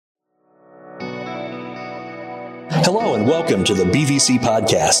Hello and welcome to the BVC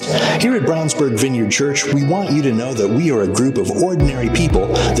Podcast. Here at Brownsburg Vineyard Church, we want you to know that we are a group of ordinary people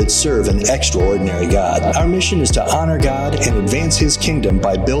that serve an extraordinary God. Our mission is to honor God and advance His kingdom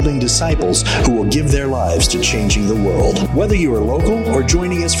by building disciples who will give their lives to changing the world. Whether you are local or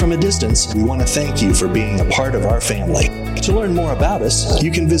joining us from a distance, we want to thank you for being a part of our family. To learn more about us, you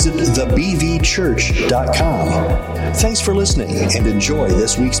can visit thebvchurch.com. Thanks for listening and enjoy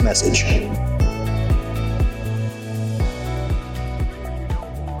this week's message.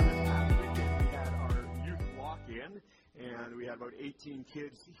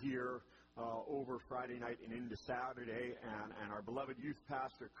 Kids here over Friday night and into Saturday, and our beloved youth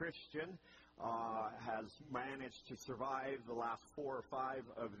pastor Christian has managed to survive the last 4 or 5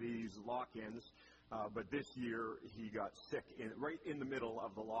 of these lock-ins, but this year he got sick right in the middle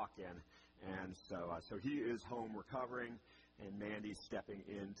of the lock-in, and so he is home recovering, and Mandy's stepping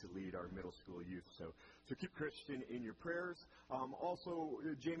in to lead our middle school youth. So keep Christian in your prayers. Also,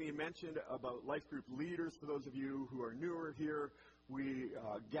 Jamie mentioned about life group leaders. For those of you who are newer here, we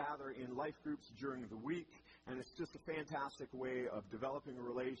gather in life groups during the week, and it's just a fantastic way of developing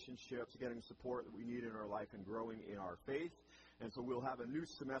relationships, getting support that we need in our life, and growing in our faith. And so we'll have a new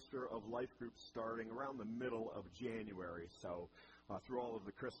semester of life groups starting around the middle of January. So through all of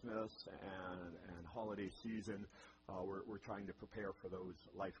the Christmas and holiday season, we're trying to prepare for those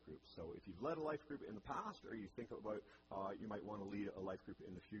life groups. So if you've led a life group in the past, or you think about you might want to lead a life group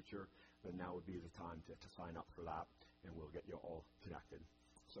in the future, then now would be the time to sign up for that, and we'll get you all connected.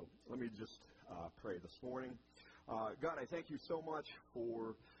 So let me just pray this morning. God, I thank you so much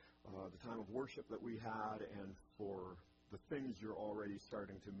for the time of worship that we had, and for the things you're already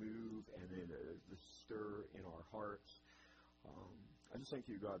starting to move and the stir in our hearts. I just thank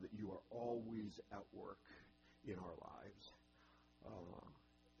you, God, that you are always at work in our lives.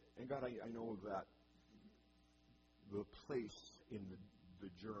 And God, I know that the place in the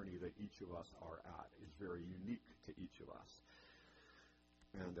journey that each of us are at is very unique to each of us.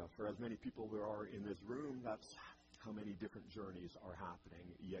 And for as many people there are in this room, that's how many different journeys are happening.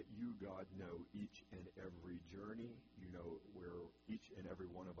 Yet you, God, know each and every journey. You know where each and every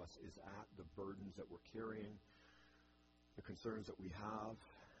one of us is at, the burdens that we're carrying, the concerns that we have,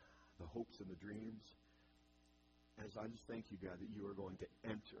 the hopes and the dreams. And so I just thank you, God, that you are going to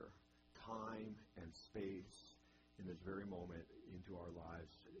enter time and space in this very moment into our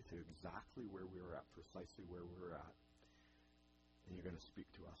lives, to exactly where we're at, precisely where we're at. And you're going to speak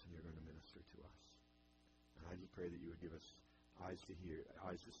to us, and you're going to minister to us. And I just pray that you would give us eyes to hear,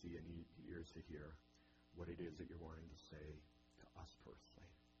 eyes to see, and ears to hear what it is that you're wanting to say to us personally.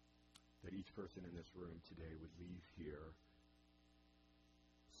 That each person in this room today would leave here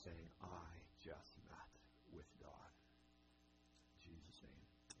saying, I just met with God. In Jesus' name,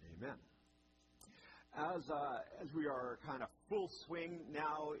 amen. As we are kind of full swing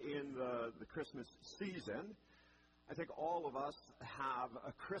now in the Christmas season, I think all of us have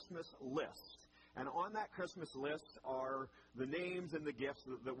a Christmas list. And on that Christmas list are the names and the gifts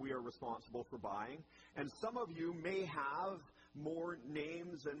that we are responsible for buying. And some of you may have more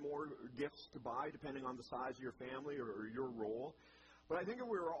names and more gifts to buy, depending on the size of your family or your role. But I think if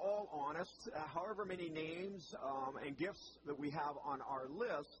we were all honest, however many names and gifts that we have on our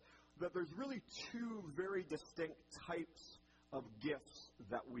list, that there's really 2 very distinct types of gifts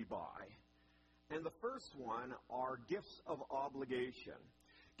that we buy. And the first one are gifts of obligation.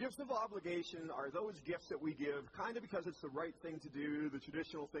 Gifts of obligation are those gifts that we give kind of because it's the right thing to do, the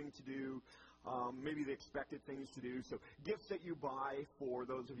traditional thing to do, maybe the expected things to do. So gifts that you buy for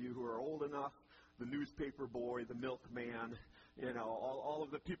those of you who are old enough, the newspaper boy, the milkman, all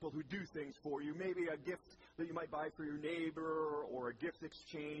of the people who do things for you. Maybe a gift that you might buy for your neighbor, or a gift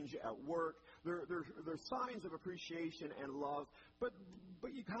exchange at work. They're signs of appreciation and love, but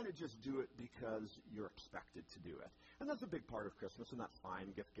you kind of just do it because you're expected to do it. And that's a big part of Christmas, and that's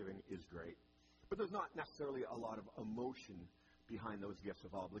fine. Gift giving is great. But there's not necessarily a lot of emotion behind those gifts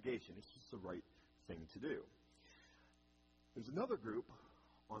of obligation. It's just the right thing to do. There's another group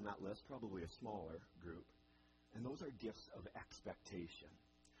on that list, probably a smaller group, and those are gifts of expectation.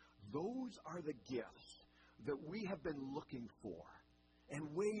 Those are the gifts that we have been looking for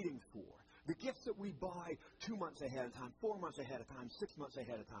and waiting for. The gifts that we buy 2 months ahead of time, 4 months ahead of time, 6 months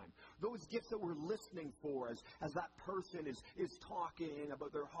ahead of time. Those gifts that we're listening for as that person is talking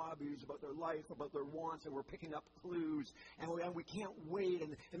about their hobbies, about their life, about their wants, and we're picking up clues, and we can't wait.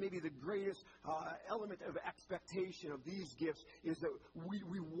 And maybe the greatest element of expectation of these gifts is that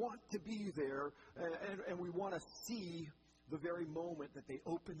we want to be there, and we want to see the very moment that they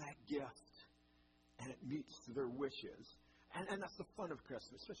open that gift and it meets their wishes. And that's the fun of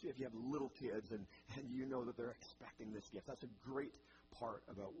Christmas, especially if you have little kids and you know that they're expecting this gift. That's a great part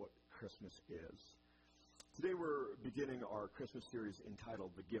about what Christmas is. Today we're beginning our Christmas series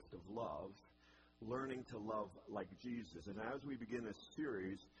entitled The Gift of Love, Learning to Love Like Jesus. And as we begin this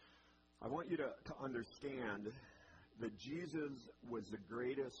series, I want you to understand that Jesus was the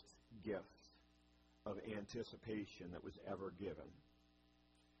greatest gift of anticipation that was ever given.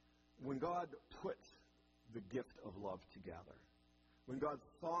 When God put the gift of love together, when God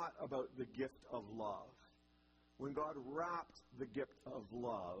thought about the gift of love, when God wrapped the gift of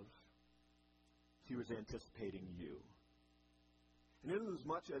love, he was anticipating you. And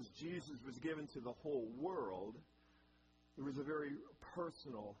inasmuch as Jesus was given to the whole world, there was a very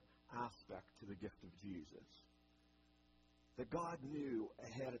personal aspect to the gift of Jesus. That God knew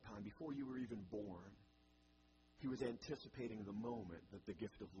ahead of time, before you were even born, he was anticipating the moment that the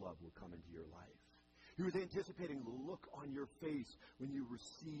gift of love would come into your life. He was anticipating the look on your face when you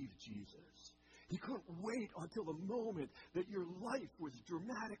received Jesus. He couldn't wait until the moment that your life was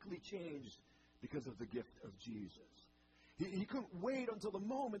dramatically changed because of the gift of Jesus. He couldn't wait until the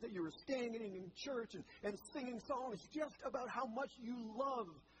moment that you were standing in church and singing songs just about how much you love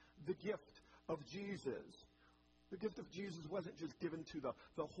the gift of Jesus. The gift of Jesus wasn't just given to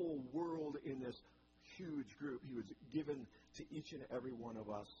the whole world in this huge group. He was given to each and every one of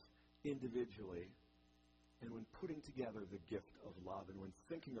us individually. And when putting together the gift of love, and when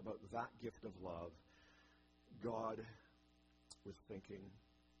thinking about that gift of love, God was thinking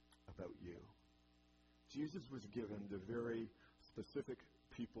about you. Jesus was given to very specific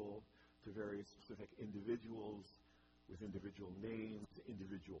people, to very specific individuals, with individual names,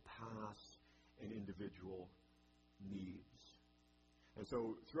 individual pasts, and individual needs. And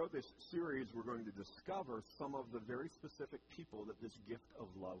so throughout this series, we're going to discover some of the very specific people that this gift of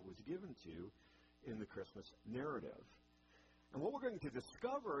love was given to in the Christmas narrative. And what we're going to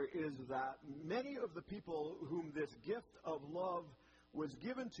discover is that many of the people whom this gift of love was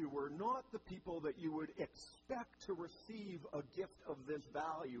given to were not the people that you would expect to receive a gift of this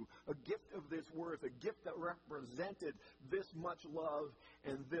value, a gift of this worth, a gift that represented this much love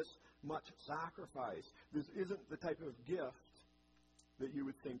and this much sacrifice. This isn't the type of gift that you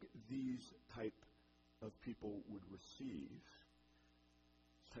would think these type of people would receive.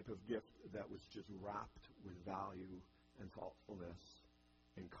 Type of gift that was just wrapped with value and thoughtfulness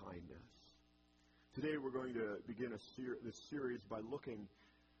and kindness. Today we're going to begin this series by looking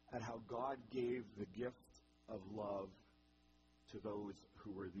at how God gave the gift of love to those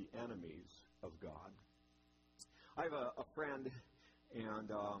who were the enemies of God. I have a friend,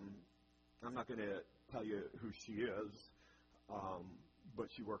 and I'm not going to tell you who she is, but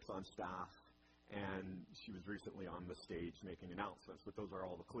she works on staff. And she was recently on the stage making announcements, but those are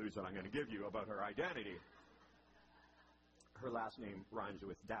all the clues that I'm going to give you about her identity. Her last name rhymes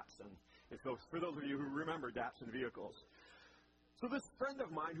with Datsun. For those of you who remember Datsun vehicles. So this friend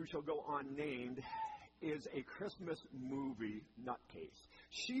of mine, who shall go unnamed, is a Christmas movie nutcase.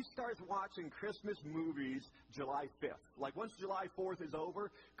 She starts watching Christmas movies July 5th. Like once July 4th is over,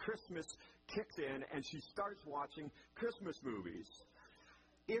 Christmas kicks in, and she starts watching Christmas movies.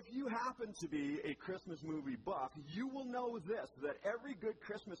 If you happen to be a Christmas movie buff, you will know this, that every good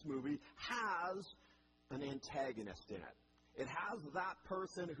Christmas movie has an antagonist in it. It has that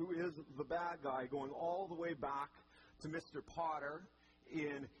person who is the bad guy, going all the way back to Mr. Potter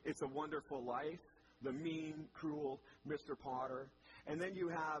in It's a Wonderful Life, the mean, cruel Mr. Potter. And then you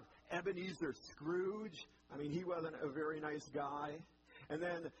have Ebenezer Scrooge. I mean, he wasn't a very nice guy. And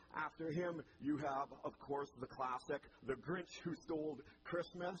then after him, you have, of course, the classic, The Grinch Who Stole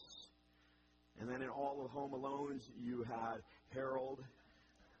Christmas. And then in all of Home Alones, you had Harold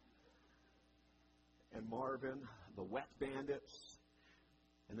and Marvin, the Wet Bandits.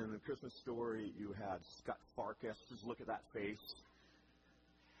 And then in the Christmas Story, you had Scut Farkus. Just look at that face.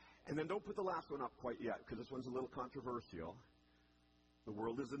 And then don't put the last one up quite yet, because this one's a little controversial. The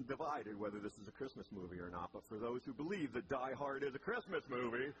world isn't divided whether this is a Christmas movie or not, but for those who believe that Die Hard is a Christmas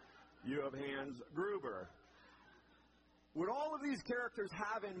movie, you have Hans Gruber. What all of these characters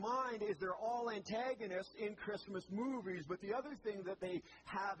have in mind is they're all antagonists in Christmas movies, but the other thing that they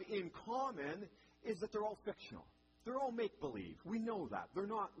have in common is that they're all fictional. They're all make-believe. We know that. They're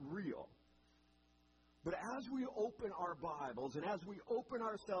not real. But as we open our Bibles and as we open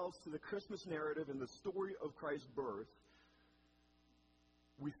ourselves to the Christmas narrative and the story of Christ's birth,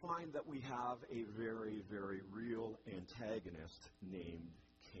 we find that we have a very, very real antagonist named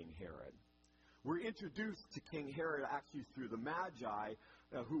King Herod. We're introduced to King Herod actually through the Magi,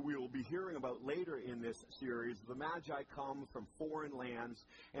 who we will be hearing about later in this series. The Magi come from foreign lands,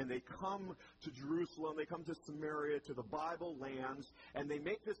 and they come to Jerusalem, they come to Samaria, to the Bible lands, and they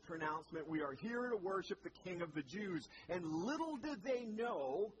make this pronouncement, we are here to worship the King of the Jews. And little did they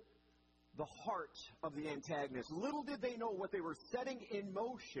know the heart of the antagonist. Little did they know what they were setting in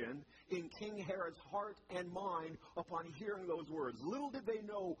motion in King Herod's heart and mind upon hearing those words. Little did they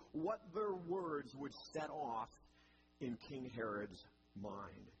know what their words would set off in King Herod's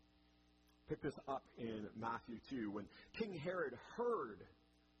mind. Pick this up in Matthew 2. When King Herod heard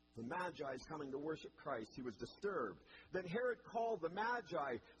the Magi coming to worship Christ, he was disturbed. Then Herod called the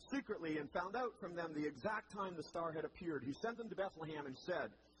Magi secretly and found out from them the exact time the star had appeared. He sent them to Bethlehem and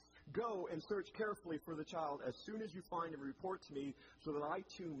said, "Go and search carefully for the child. As soon as you find him, report to me so that I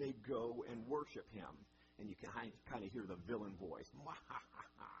too may go and worship him." And you can kind of hear the villain voice.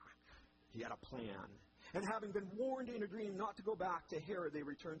 He had a plan. And having been warned in a dream not to go back to Herod, they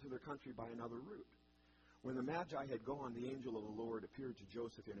returned to their country by another route. When the Magi had gone, the angel of the Lord appeared to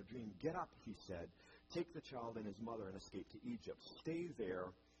Joseph in a dream. "Get up," he said, "take the child and his mother and escape to Egypt. Stay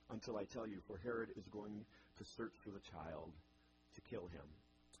there until I tell you, for Herod is going to search for the child to kill him."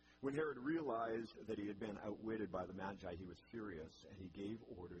 When Herod realized that he had been outwitted by the Magi, he was furious, and he gave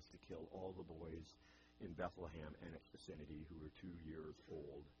orders to kill all the boys in Bethlehem and its vicinity who were 2 years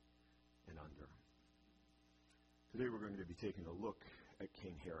old and under. Today we're going to be taking a look at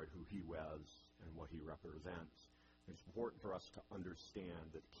King Herod, who he was and what he represents. It's important for us to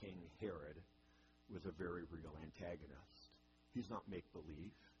understand that King Herod was a very real antagonist. He's not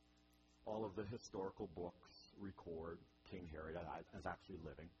make-believe. All of the historical books record King Herod as actually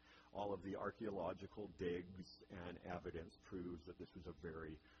living. All of the archaeological digs and evidence proves that this was a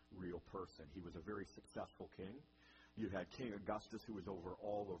very real person. He was a very successful king. You had King Augustus, who was over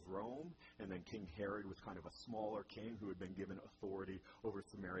all of Rome, and then King Herod was kind of a smaller king who had been given authority over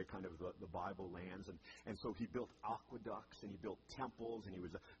Samaria, kind of the Bible lands. And so he built aqueducts, and he built temples, and he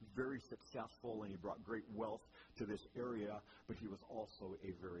was very successful, and he brought great wealth to this area, but he was also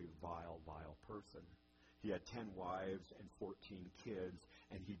a very vile person. He had 10 wives and 14 kids,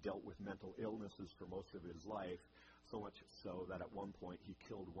 and he dealt with mental illnesses for most of his life, so much so that at one point he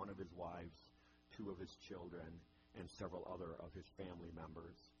killed one of his wives, 2 of his children, and several other of his family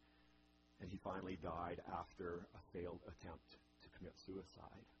members. And he finally died after a failed attempt to commit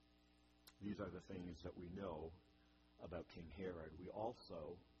suicide. These are the things that we know about King Herod. We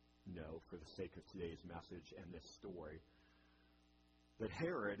also know, for the sake of today's message and this story, that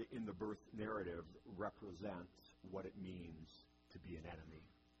Herod in the birth narrative represents what it means to be an enemy.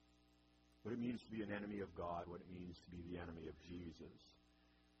 What it means to be an enemy of God, what it means to be the enemy of Jesus.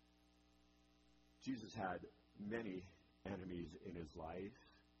 Jesus had many enemies in his life,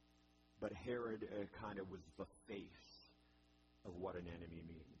 but Herod kind of was the face of what an enemy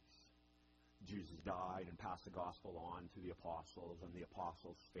means. Jesus died and passed the gospel on to the apostles, and the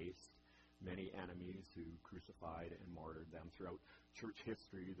apostles faced many enemies who crucified and martyred them. Throughout church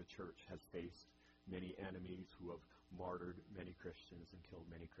history, the church has faced many enemies who have martyred many Christians and killed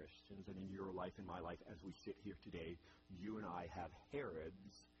many Christians. And in your life, in my life, as we sit here today, you and I have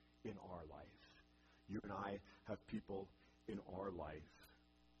Herods in our life. You and I have people in our life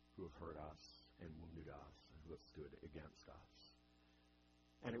who have hurt us and wounded us and who have stood against us.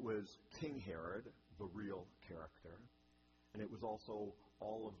 And it was King Herod, the real character, and it was also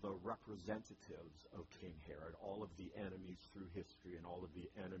all of the representatives of King Herod, all of the enemies through history and all of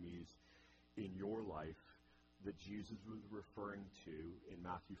the enemies in your life that Jesus was referring to in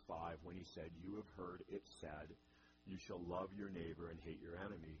Matthew 5 when he said, "You have heard it said, you shall love your neighbor and hate your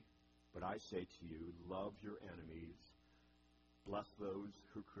enemy. But I say to you, love your enemies, bless those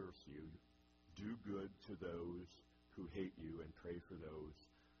who curse you, do good to those who hate you, and pray for those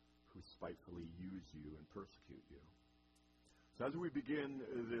who spitefully use you and persecute you." So as we begin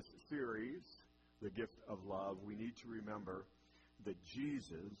this series, The Gift of Love, we need to remember that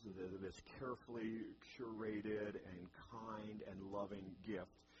Jesus, this carefully curated and kind and loving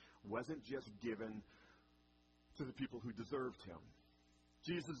gift, wasn't just given to the people who deserved him.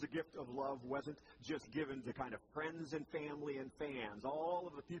 Jesus, the gift of love, wasn't just given to kind of friends and family and fans, all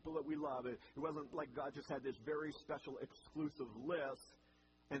of the people that we love. It wasn't like God just had this very special exclusive list,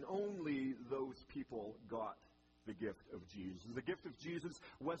 and only those people got the gift of Jesus. The gift of Jesus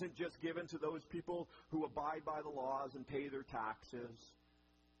wasn't just given to those people who abide by the laws and pay their taxes.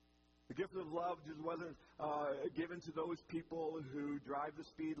 The gift of love just wasn't given to those people who drive the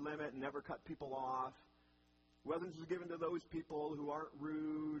speed limit and never cut people off. It wasn't just given to those people who aren't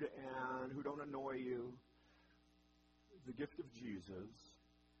rude and who don't annoy you. The gift of Jesus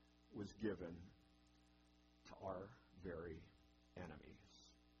was given to our very enemies,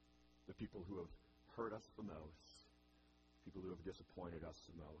 the people who have hurt us the most, people who have disappointed us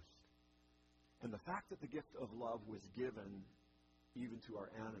the most. And the fact that the gift of love was given even to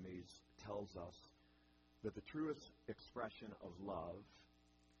our enemies tells us that the truest expression of love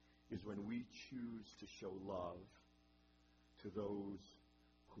is when we choose to show love to those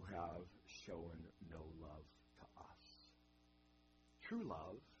who have shown no love to us. True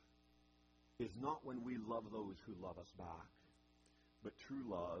love is not when we love those who love us back, but true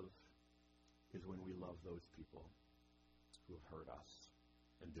love is when we love those people who have hurt us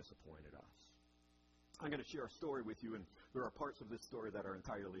and disappointed us. I'm going to share a story with you, and there are parts of this story that are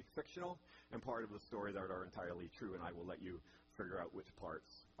entirely fictional and part of the story that are entirely true, and I will let you figure out which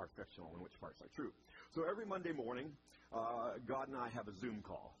parts are fictional and which parts are true. So every Monday morning, God and I have a Zoom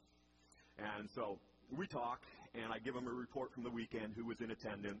call. And so we talk, and I give him a report from the weekend, who was in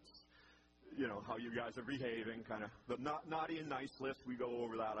attendance, you know, how you guys are behaving, kind of the naughty and nice list. We go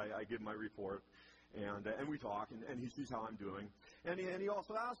over that. I give my report. And we talk, and he sees how I'm doing. And he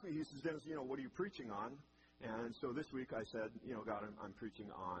also asked me, he says, Dennis, you know, what are you preaching on? And so this week I said, you know, God, I'm preaching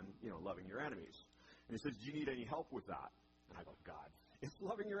on, you know, loving your enemies. And he says, do you need any help with that? And I go, God, it's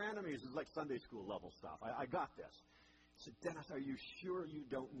loving your enemies. It's like Sunday school level stuff. I got this. He said, Dennis, are you sure you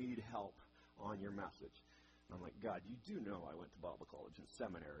don't need help on your message? And I'm like, God, you do know I went to Bible college and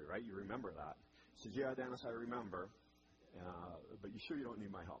seminary, right? You remember that? He says, yeah, Dennis, I remember. But you sure you don't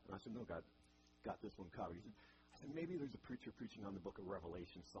need my help? And I said, no, God. Got this one covered. I said, maybe there's a preacher preaching on the book of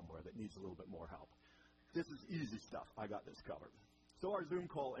Revelation somewhere that needs a little bit more help. This is easy stuff. I got this covered. So our Zoom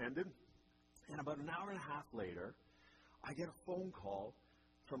call ended, and about an hour and a half later, I get a phone call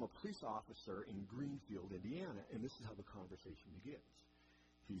from a police officer in Greenfield, Indiana, and this is how the conversation begins.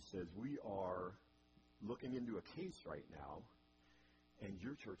 He says, we are looking into a case right now, and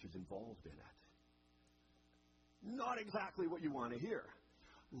your church is involved in it. Not exactly what you want to hear.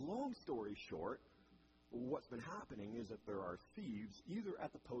 Long story short, what's been happening is that there are thieves either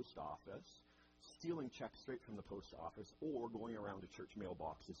at the post office stealing checks straight from the post office or going around to church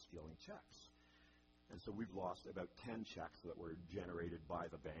mailboxes stealing checks. And so we've lost about 10 checks that were generated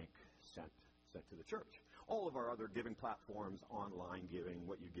by the bank sent to the church. All of our other giving platforms, online giving,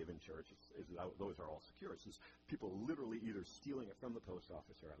 what you give in church, those are all secure. It's just people literally either stealing it from the post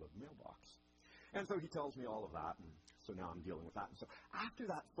office or out of the mailbox. And so he tells me all of that, and so now I'm dealing with that. And so after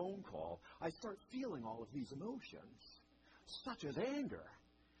that phone call, I start feeling all of these emotions, such as anger.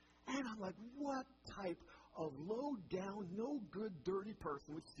 And I'm like, what type of low-down, no-good, dirty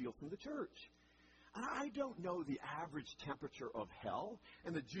person would steal from the church? And I don't know the average temperature of hell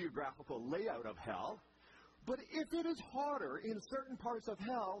and the geographical layout of hell, but if it is hotter in certain parts of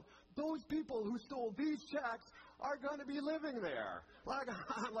hell, those people who stole these checks are going to be living there.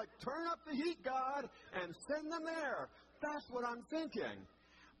 I'm like, turn up the heat, God, and send them there. That's what I'm thinking.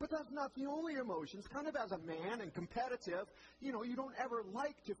 But that's not the only emotions. Kind of as a man and competitive, you know, you don't ever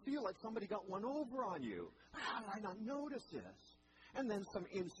like to feel like somebody got one over on you. How did I not notice this? And then some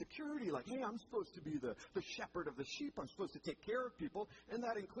insecurity, like, hey, I'm supposed to be the shepherd of the sheep. I'm supposed to take care of people, and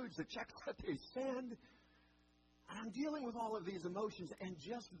that includes the checks that they send. And I'm dealing with all of these emotions, and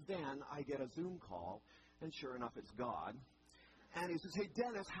just then I get a Zoom call, and sure enough, it's God. And he says, hey,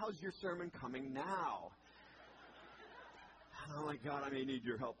 Dennis, how's your sermon coming now? And I'm like, God, I may need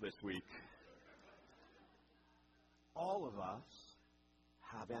your help this week. All of us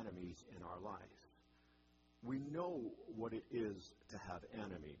have enemies in our life. We know what it is to have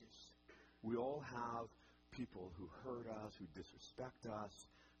enemies. We all have people who hurt us, who disrespect us,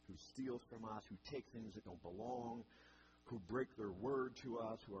 who steal from us, who take things that don't belong, who break their word to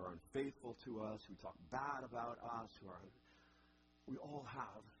us, who are unfaithful to us, who talk bad about us, we all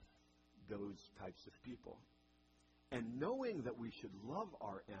have those types of people. And knowing that we should love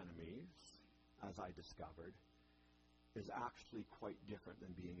our enemies, as I discovered, is actually quite different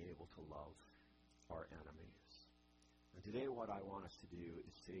than being able to love our enemies. And today what I want us to do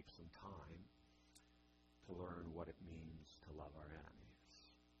is take some time to learn what it means to love our enemies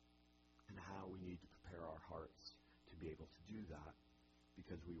and how we need to prepare our hearts to be able to do that,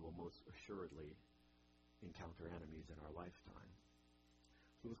 because we will most assuredly encounter enemies in our lifetime.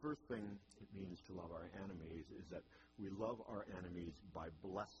 So the first thing it means to love our enemies is that we love our enemies by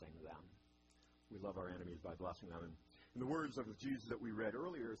blessing them. We love our enemies by blessing them. And in the words of Jesus that we read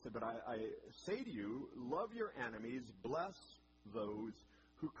earlier, it said, but I say to you, love your enemies, bless those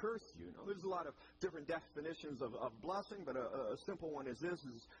who curse you. Now, there's a lot of different definitions of blessing, but a simple one is this,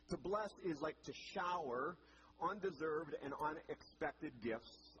 is to bless is like to shower undeserved and unexpected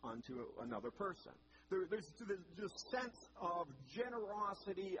gifts onto another person. There's this sense of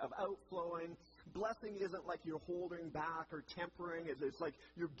generosity, of outflowing. Blessing isn't like you're holding back or tempering. It's like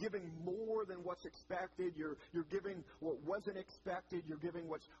you're giving more than what's expected. You're giving what wasn't expected. You're giving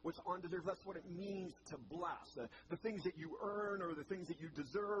what's undeserved. That's what it means to bless. The things that you earn or the things that you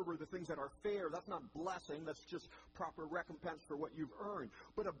deserve or the things that are fair, that's not blessing. That's just proper recompense for what you've earned.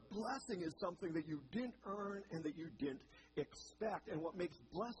 But a blessing is something that you didn't earn and that you didn't expect. And what makes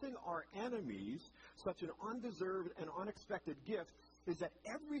blessing our enemies such an undeserved and unexpected gift is that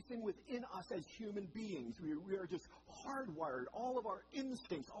everything within us as human beings, we are just hardwired. All of our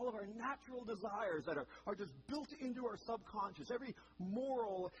instincts, all of our natural desires that are just built into our subconscious. Every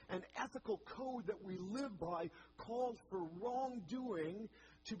moral and ethical code that we live by calls for wrongdoing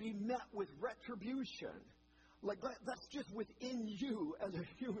to be met with retribution. Like that's just within you as a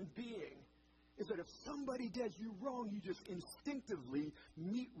human being. Is that if somebody does you wrong, you just instinctively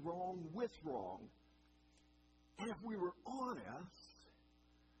meet wrong with wrong. And if we were honest,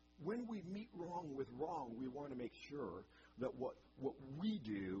 when we meet wrong with wrong, we want to make sure that what we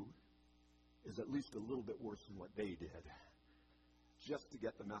do is at least a little bit worse than what they did. Just to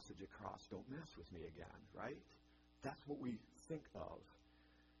get the message across, don't mess with me again, right? That's what we think of.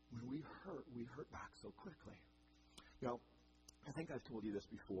 When we hurt back so quickly. Now, I think I've told you this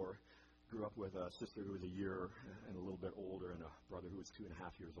before. Grew up with a sister who was a year and a little bit older and a brother who was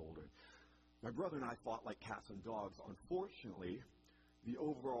 2.5 years older. My brother and I fought like cats and dogs. Unfortunately, the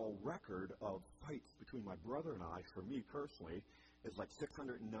overall record of fights between my brother and I, for me personally, is like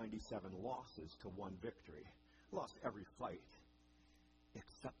 697 losses to 1 victory. Lost every fight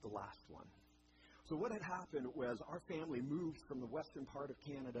except the last one. So what had happened was our family moved from the western part of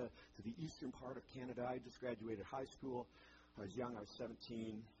Canada to the eastern part of Canada. I just graduated high school. I was young. I was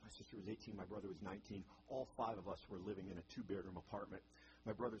 17. My sister was 18. My brother was 19. All 5 of us were living in a 2-bedroom apartment.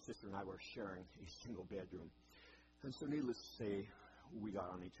 My brother, sister, and I were sharing a single bedroom. And so needless to say, we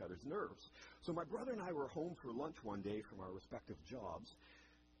got on each other's nerves. So my brother and I were home for lunch one day from our respective jobs.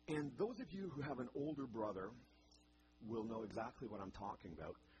 And those of you who have an older brother will know exactly what I'm talking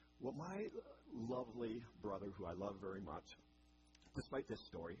about. What my lovely brother, who I love very much, despite this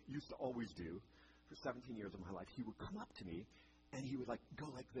story, used to always do for 17 years of my life, he would come up to me and he would go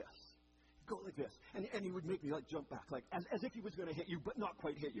like this. Go like this. And he would make me jump back, as if he was going to hit you, but not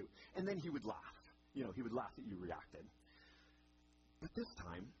quite hit you. And then he would laugh. He would laugh that you reacted. But this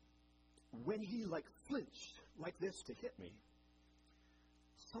time, when he flinched like this to hit me,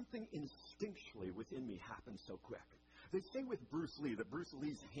 something instinctually within me happened so quick. They say with Bruce Lee that Bruce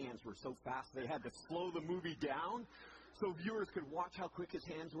Lee's hands were so fast they had to slow the movie down so viewers could watch how quick his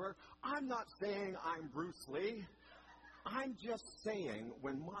hands were. I'm not saying I'm Bruce Lee. I'm just saying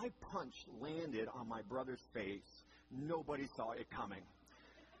when my punch landed on my brother's face, nobody saw it coming.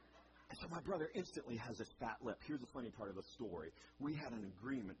 And so my brother instantly has this fat lip. Here's the funny part of the story. We had an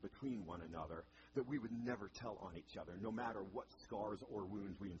agreement between one another that we would never tell on each other, no matter what scars or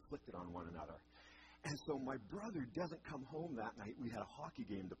wounds we inflicted on one another. And so my brother doesn't come home that night. We had a hockey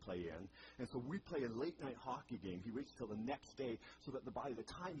game to play in. And so we play a late-night hockey game. He waits till the next day so that by the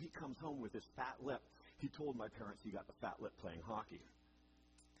time he comes home with his fat lip, he told my parents he got the fat lip playing hockey.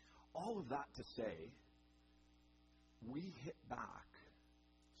 All of that to say, we hit back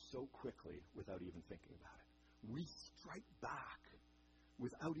so quickly without even thinking about it. We strike back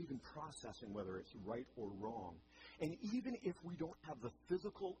without even processing whether it's right or wrong. And even if we don't have the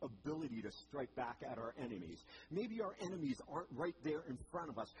physical ability to strike back at our enemies, maybe our enemies aren't right there in front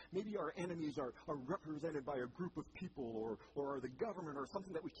of us. Maybe our enemies are represented by a group of people or the government or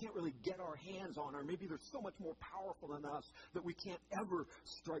something that we can't really get our hands on, or maybe they're so much more powerful than us that we can't ever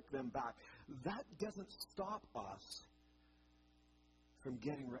strike them back. That doesn't stop us from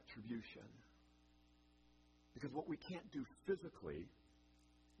getting retribution. Because what we can't do physically,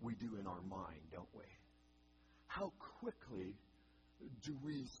 we do in our mind, don't we? How quickly do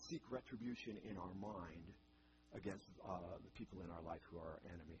we seek retribution in our mind against the people in our life who are our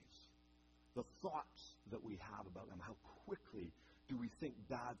enemies? The thoughts that we have about them, how quickly do we think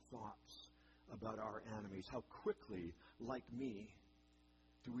bad thoughts about our enemies? How quickly, like me,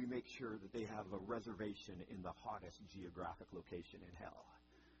 do we make sure that they have a reservation in the hottest geographic location in hell?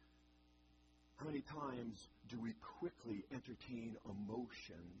 How many times do we quickly entertain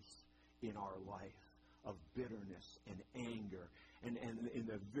emotions in our life of bitterness and anger? And in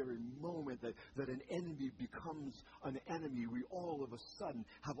the very moment that an enemy becomes an enemy, we all of a sudden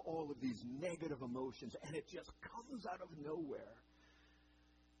have all of these negative emotions, and it just comes out of nowhere.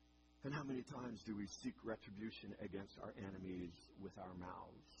 And how many times do we seek retribution against our enemies with our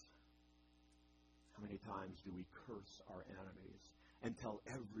mouths? How many times do we curse our enemies and tell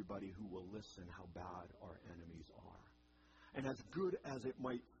everybody who will listen how bad our enemies are. And as good as it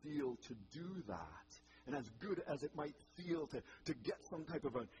might feel to do that, and as good as it might feel to get some type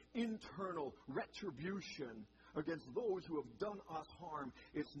of an internal retribution against those who have done us harm,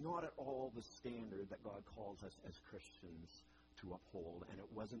 it's not at all the standard that God calls us as Christians to uphold. And it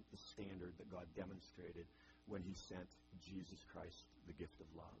wasn't the standard that God demonstrated when he sent Jesus Christ, the gift of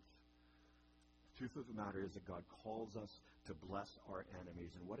love. The truth of the matter is that God calls us to bless our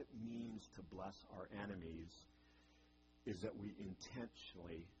enemies. And what it means to bless our enemies is that we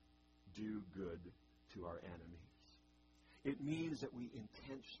intentionally do good to our enemies. It means that we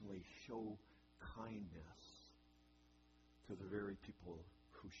intentionally show kindness to the very people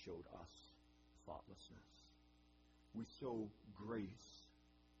who showed us thoughtlessness. We show grace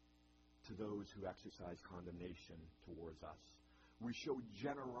to those who exercise condemnation towards us. We show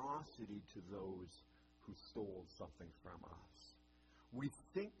generosity to those who stole something from us. We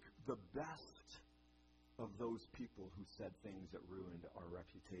think the best of those people who said things that ruined our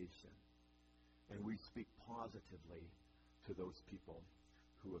reputation. And we speak positively to those people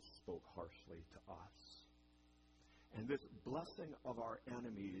who have spoke harshly to us. And this blessing of our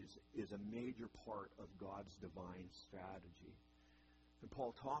enemies is a major part of God's divine strategy. And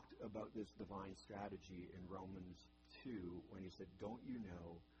Paul talked about this divine strategy in Romans 2 when he said, "Don't you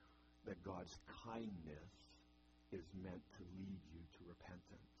know that God's kindness is meant to lead you to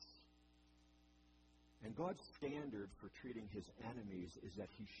repentance?" And God's standard for treating his enemies is that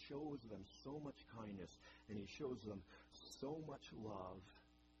he shows them so much kindness and he shows them so much love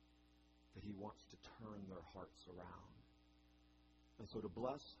that he wants to turn their hearts around. And so to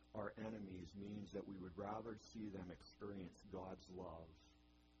bless our enemies means that we would rather see them experience God's love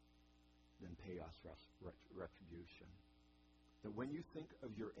than pay us retribution. That when you think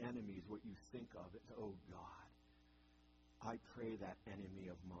of your enemies, what you think of is, oh God, I pray that enemy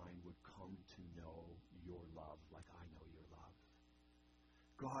of mine would come to know your love like I know your love.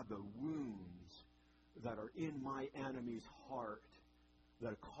 God, the wounds that are in my enemy's heart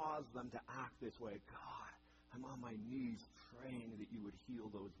that cause them to act this way, God, I'm on my knees praying that you would heal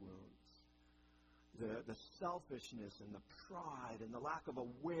those wounds. The selfishness and the pride and the lack of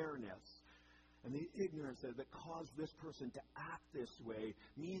awareness and the ignorance that caused this person to act this way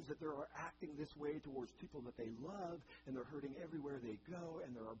means that they're acting this way towards people that they love, and they're hurting everywhere they go,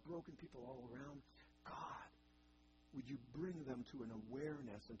 and there are broken people all around. God, would you bring them to an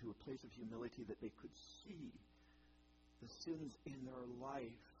awareness and to a place of humility that they could see the sins in their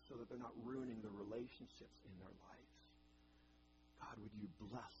life so that they're not ruining the relationships in their life. God, would you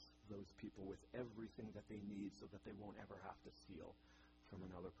bless those people with everything that they need so that they won't ever have to steal from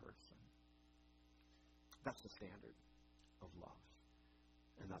another person. That's the standard of love.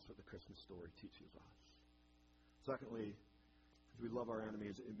 And that's what the Christmas story teaches us. Secondly, as we love our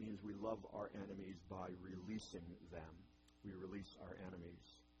enemies, it means we love our enemies by releasing them. We release our enemies.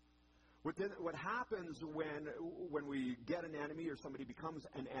 What happens when we get an enemy or somebody becomes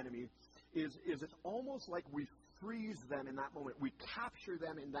an enemy is it's almost like we freeze them in that moment. We capture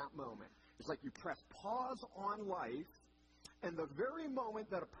them in that moment. It's like you press pause on life, and the very moment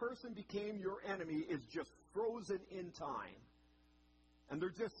that a person became your enemy is just frozen in time. And they're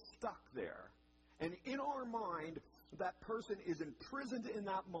just stuck there. And in our mind, that person is imprisoned in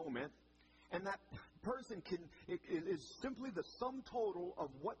that moment, and that person is simply the sum total of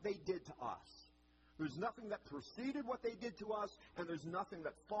what they did to us. There's nothing that preceded what they did to us, and there's nothing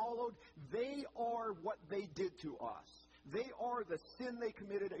that followed. They are what they did to us. They are the sin they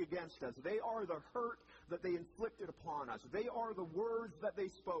committed against us. They are the hurt that they inflicted upon us. They are the words that they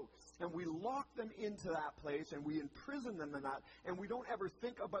spoke. And we lock them into that place, and we imprison them in that, and we don't ever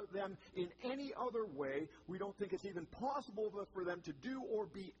think about them in any other way. We don't think it's even possible for them to do or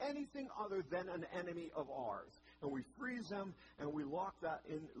be anything other than an enemy of ours. And we freeze them, and we lock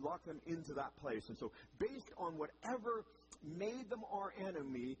them into that place. And so based on whatever made them our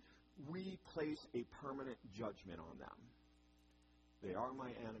enemy, we place a permanent judgment on them. They are my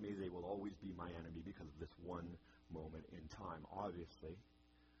enemy. They will always be my enemy because of this one moment in time. Obviously,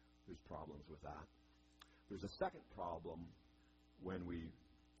 there's problems with that. There's a second problem when we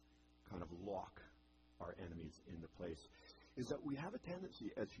kind of lock our enemies into place, is that we have a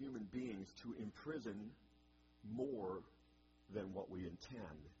tendency as human beings to imprison more than what we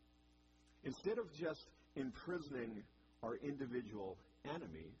intend. Instead of just imprisoning our individual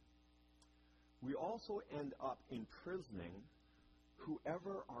enemy, we also end up imprisoning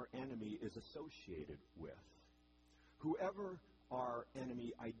whoever our enemy is associated with, whoever our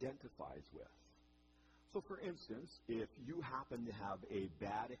enemy identifies with. So, for instance, if you happen to have a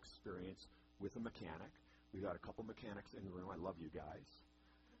bad experience with a mechanic, We got a couple mechanics in the room. I love you guys.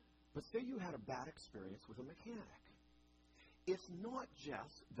 But say you had a bad experience with a mechanic. It's not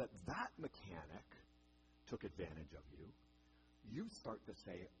just that that mechanic took advantage of you. You start to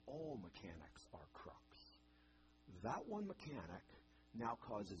say all mechanics are crooks. That one mechanic now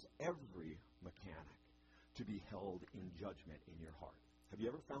causes every mechanic to be held in judgment in your heart. Have you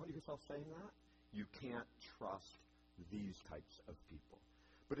ever found yourself saying that? You can't trust these types of people.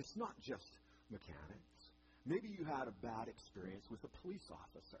 But it's not just mechanics. Maybe you had a bad experience with a police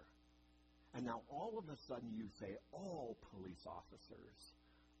officer. And now all of a sudden you say all police officers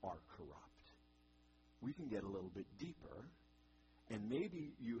are corrupt. We can get a little bit deeper. And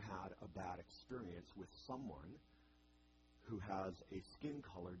maybe you had a bad experience with someone who has a skin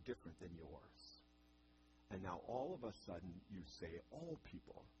color different than yours. And now all of a sudden you say all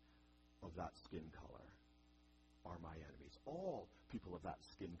people of that skin color are my enemies. All people of that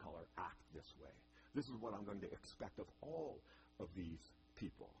skin color act this way. This is what I'm going to expect of all of these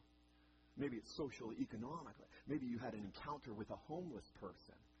people. Maybe it's socially, economically. Maybe you had an encounter with a homeless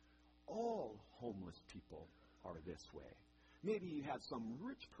person. All homeless people are this way. Maybe you had some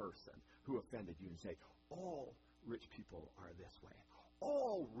rich person who offended you and say, all rich people are this way.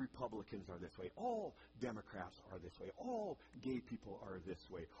 All Republicans are this way. All Democrats are this way. All gay people are this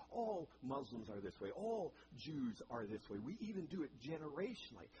way. All Muslims are this way. All Jews are this way. We even do it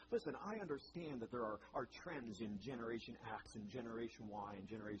generationally. Listen, I understand that there are trends in Generation X and Generation Y and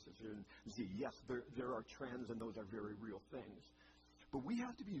Generation Z. Yes, there are trends, and those are very real things. But we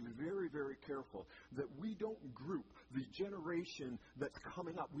have to be very, very careful that we don't group the generation that's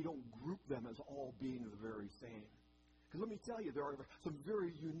coming up. We don't group them as all being the very same. Because let me tell you, there are some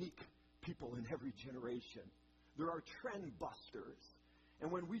very unique people in every generation. There are trend busters. And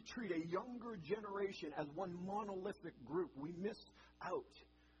when we treat a younger generation as one monolithic group, we miss out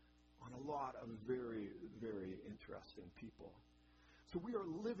on a lot of very, very interesting people. So we are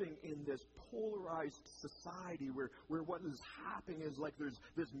living in this polarized society where what is happening is like there's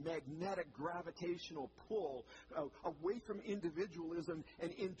this magnetic gravitational pull away from individualism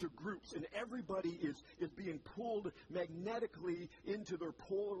and into groups. And everybody is being pulled magnetically into their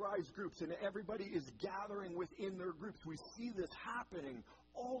polarized groups. And everybody is gathering within their groups. We see this happening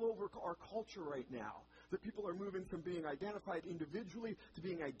all over our culture right now. That people are moving from being identified individually to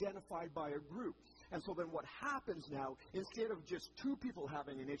being identified by a group. And so then what happens now, instead of just two people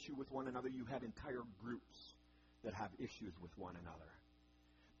having an issue with one another, you have entire groups that have issues with one another.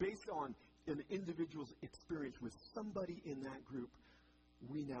 Based on an individual's experience with somebody in that group,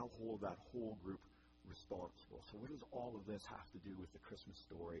 we now hold that whole group responsible. So what does all of this have to do with the Christmas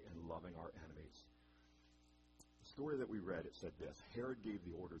story and loving our enemies? The story that we read, it said this: Herod gave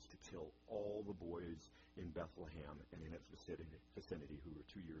the orders to kill all the boys in Bethlehem and in its vicinity who were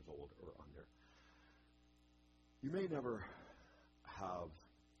 2 years old or under. You may never have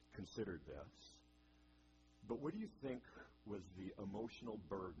considered this, but what do you think was the emotional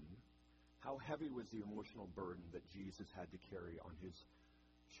burden? How heavy was the emotional burden that Jesus had to carry on his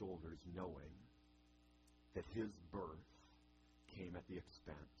shoulders, knowing that his birth came at the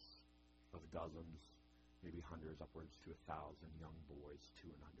expense of dozens, maybe hundreds, upwards to 1,000 young boys, 2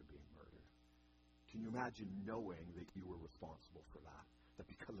 and under, being murdered? Can you imagine knowing that you were responsible for that? That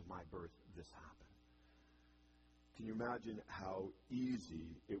because of my birth, this happened? Can you imagine how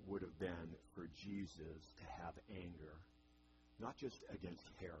easy it would have been for Jesus to have anger, not just against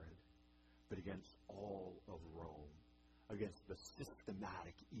Herod, but against all of Rome, against the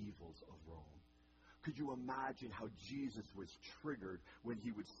systematic evils of Rome? Could you imagine how Jesus was triggered when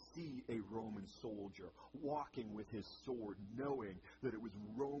he would see a Roman soldier walking with his sword, knowing that it was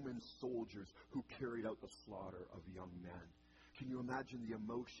Roman soldiers who carried out the slaughter of young men? Can you imagine the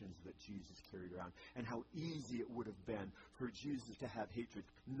emotions that Jesus carried around, and how easy it would have been for Jesus to have hatred,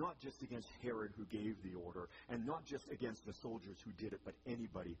 not just against Herod who gave the order, and not just against the soldiers who did it, but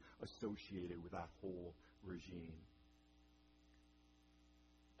anybody associated with that whole regime?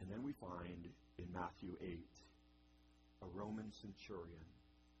 And then we find in Matthew 8 a Roman centurion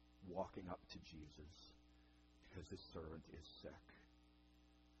walking up to Jesus because his servant is sick.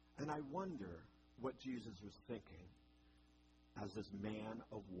 And I wonder what Jesus was thinking as this man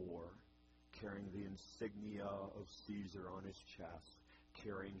of war, carrying the insignia of Caesar on his chest,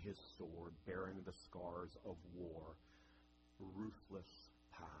 carrying his sword, bearing the scars of war, ruthless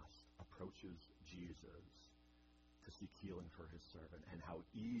past, approaches Jesus to seek healing for his servant, and how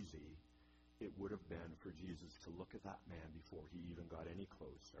easy it would have been for Jesus to look at that man before he even got any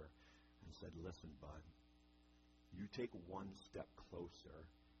closer and said, "Listen, bud, you take one step closer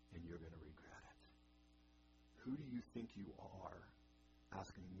and you're going to regret it. Who do you think you are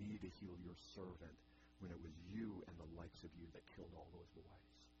asking me to heal your servant when it was you and the likes of you that killed all those boys.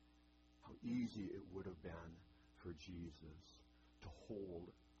 How easy it would have been for Jesus to hold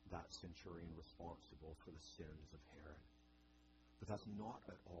that centurion responsible for the sins of Herod. But that's not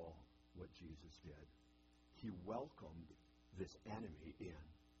at all what Jesus did. He welcomed this enemy in.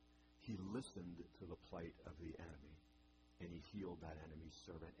 He listened to the plight of the enemy, and he healed that enemy's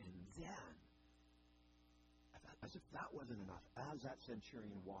servant. And then, as if that wasn't enough, as that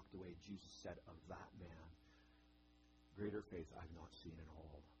centurion walked away, Jesus said of that man, greater faith I've not seen in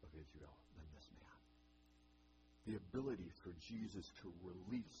all of Israel than this man. The ability for Jesus to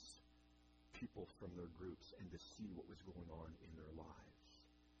release people from their groups and to see what was going on in their lives.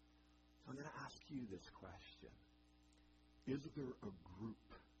 So I'm going to ask you this question. Is there a group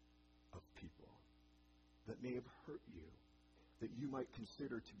of people that may have hurt you, that you might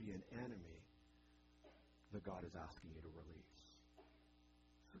consider to be an enemy, that God is asking you to release?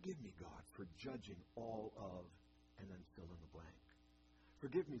 Forgive me, God, for judging all of, and then fill in the blank.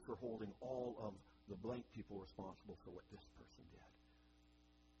 Forgive me for holding all of the blank people responsible for what this person did.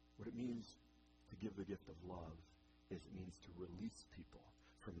 What it means to give the gift of love is it means to release people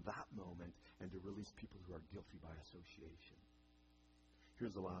from that moment and to release people who are guilty by association.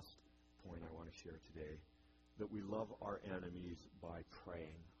 Here's the last point I want to share today, that we love our enemies by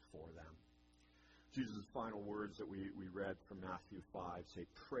praying for them. Jesus' final words that we read from Matthew 5 say,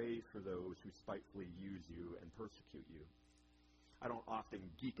 pray for those who spitefully use you and persecute you. I don't often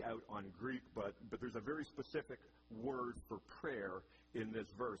geek out on Greek, but there's a very specific word for prayer in this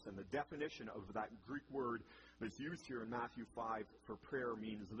verse. And the definition of that Greek word that's used here in Matthew 5 for prayer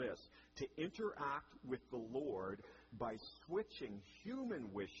means this: to interact with the Lord by switching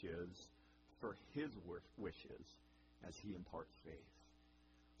human wishes for his wishes as he imparts faith.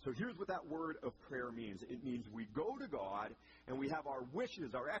 So here's what that word of prayer means. It means we go to God and we have our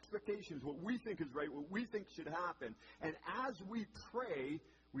wishes, our expectations, what we think is right, what we think should happen. And as we pray,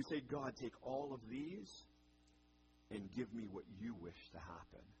 we say, God, take all of these and give me what you wish to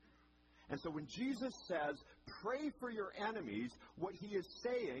happen. And so when Jesus says, pray for your enemies, what he is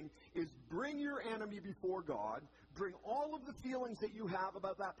saying is bring your enemy before God, bring all of the feelings that you have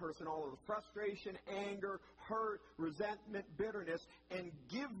about that person, all of the frustration, anger, hurt, resentment, bitterness, and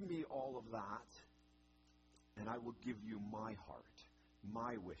give me all of that, and I will give you my heart,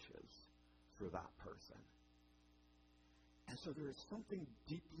 my wishes for that person. And so there is something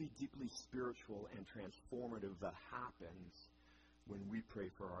deeply, deeply spiritual and transformative that happens when we pray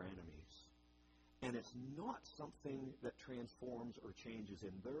for our enemies. And it's not something that transforms or changes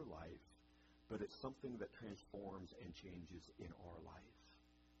in their life, but it's something that transforms and changes in our life.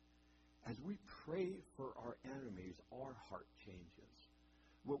 As we pray for our enemies, our heart changes.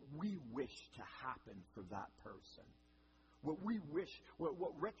 What we wish to happen for that person, what we wish, what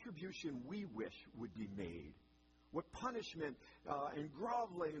retribution we wish would be made, what punishment and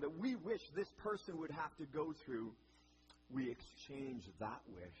groveling that we wish this person would have to go through, we exchange that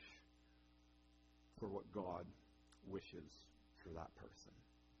wish for what God wishes for that person.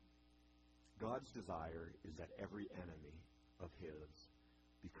 God's desire is that every enemy of his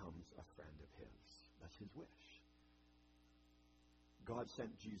becomes a friend of his. That's his wish. God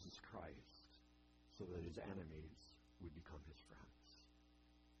sent Jesus Christ so that his enemies would become his friends.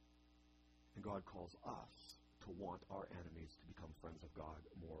 And God calls us to want our enemies to become friends of God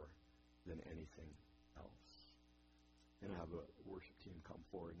more than anything else. I'm going to have the worship team come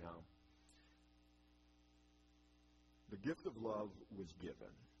forward now. The gift of love was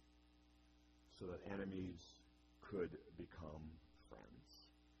given so that enemies could become friends.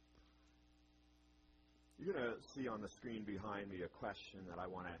 You're going to see on the screen behind me a question that I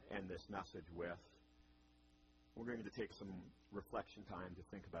want to end this message with. We're going to take some reflection time to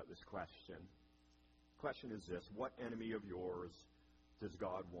think about this question. The question is this: what enemy of yours does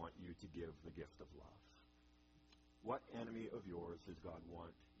God want you to give the gift of love? What enemy of yours does God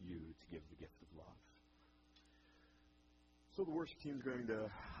want you to give the gift of love? So the worship team is going to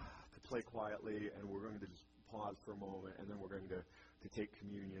play quietly, and we're going to just pause for a moment, and then we're going to take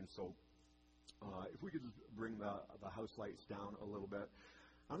communion. So if we could just bring the house lights down a little bit.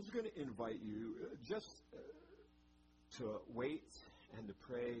 I'm just going to invite you just to wait and to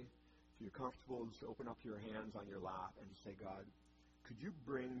pray. If you're comfortable, just open up your hands on your lap and just say, God, could you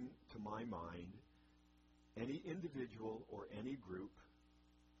bring to my mind any individual or any group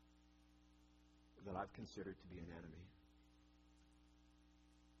that I've considered to be an enemy?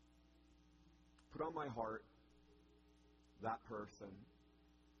 Put on my heart that person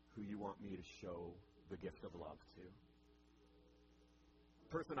who you want me to show the gift of love to.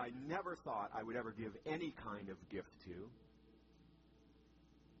 A person I never thought I would ever give any kind of gift to.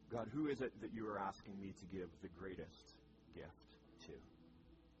 God, who is it that you are asking me to give the greatest gift to?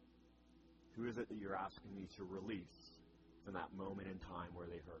 Who is it that you're asking me to release from that moment in time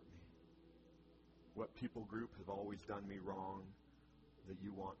where they hurt me? What people group have always done me wrong that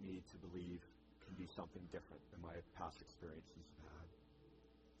you want me to believe can be something different than my past experiences have had?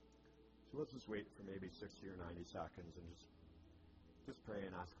 So let's just wait for maybe 60 or 90 seconds and just pray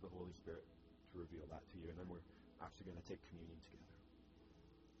and ask the Holy Spirit to reveal that to you. And then we're actually going to take communion together.